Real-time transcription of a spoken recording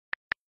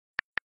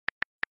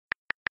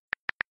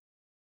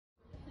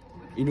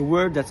In a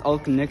world that's all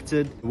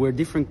connected, where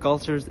different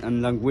cultures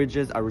and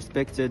languages are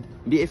respected,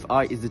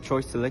 BFI is the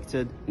choice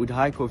selected with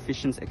high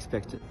coefficients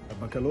expected.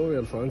 البكالوريا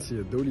الفرنسية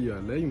الدولية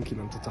لا يمكن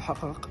أن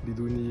تتحقق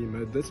بدون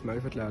مادة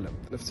معرفة العالم.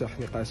 نفتح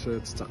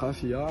نقاشات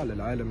ثقافية على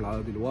العالم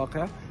العربي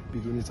الواقع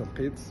بدون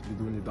تنقيط،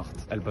 بدون ضغط.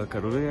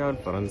 البكالوريا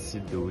الفرنسي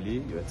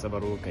الدولي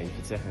يعتبر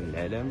كانفتاح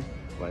للعالم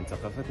وعن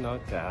ثقافتنا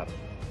كعرب.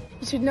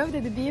 You should know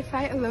that the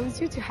BFI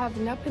allows you to have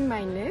an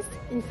open-mindedness.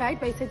 In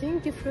fact, by studying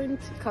different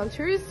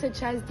cultures,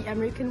 such as the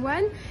American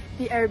one,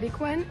 the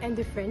Arabic one, and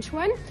the French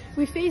one,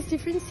 we face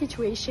different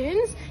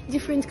situations,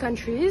 different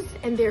countries,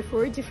 and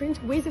therefore different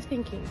ways of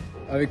thinking.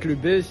 Avec le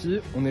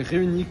BFI, on est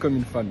réunis comme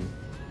une famille.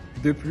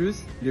 De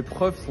plus, les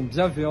profs sont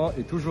bienveillants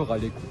et toujours à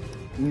l'écoute.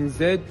 Ils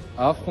nous aident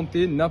à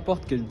affronter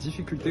n'importe quelle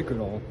difficulté que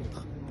l'on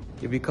rencontre.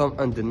 You become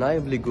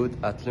undeniably good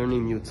at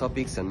learning new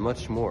topics and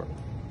much more.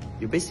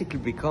 You basically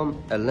become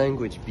a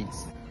language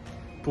beast.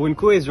 Pour une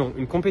cohésion,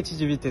 une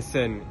compétitivité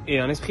saine et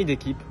un esprit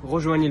d'équipe,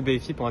 rejoignez le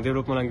BFI pour un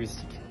développement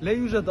linguistique. لا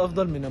يوجد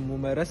أفضل من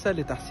الممارسة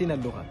لتحسين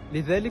اللغة،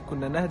 لذلك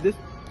كنا نهدف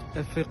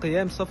في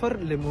قيام سفر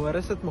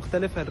لممارسة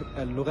مختلف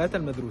اللغات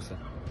المدروسة.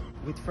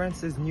 With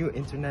France's new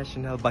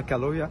international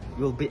baccalaureate,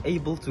 you'll be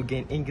able to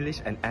gain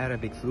English and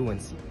Arabic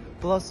fluency.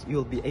 Plus,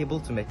 you'll be able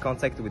to make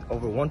contact with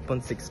over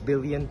 1.6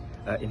 billion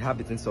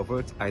inhabitants of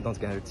Earth. I don't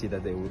guarantee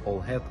that they will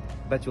all help,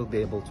 but you'll be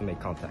able to make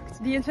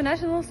contact. The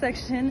international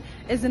section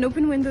is an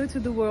open window to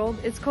the world,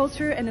 its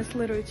culture and its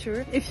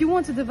literature. If you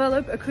want to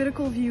develop a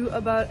critical view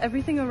about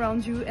everything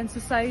around you and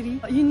society,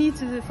 you need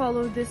to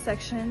follow this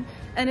section.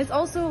 And it's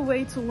also a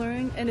way to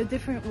learn in a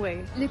different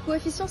way. Les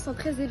coefficients sont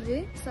très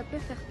élevés, ça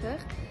peut faire peur,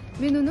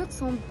 mais nos notes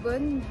sont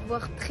bonnes,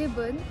 voire très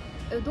bonnes.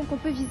 Donc on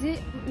peut viser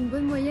une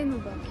bonne moyenne au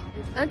bac.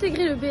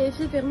 Intégrer le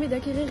BFI permet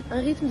d'acquérir un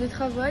rythme de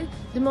travail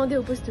demandé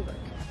au post-bac.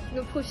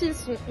 Nos profils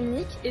sont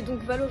uniques et donc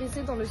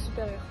valorisés dans le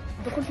supérieur.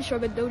 الدخول في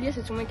الشعبة الدولية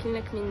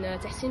ستمكنك من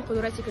تحسين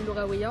قدراتك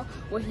اللغوية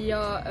وهي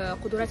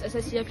قدرات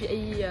أساسية في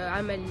أي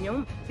عمل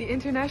اليوم. The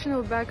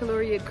International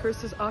Baccalaureate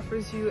courses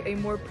offers you a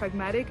more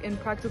pragmatic and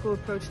practical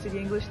approach to the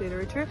English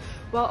literature,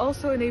 while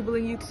also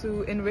enabling you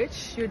to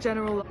enrich your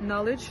general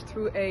knowledge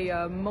through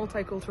a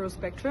multicultural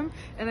spectrum,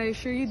 and I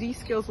assure you these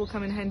skills will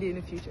come in handy in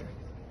the future.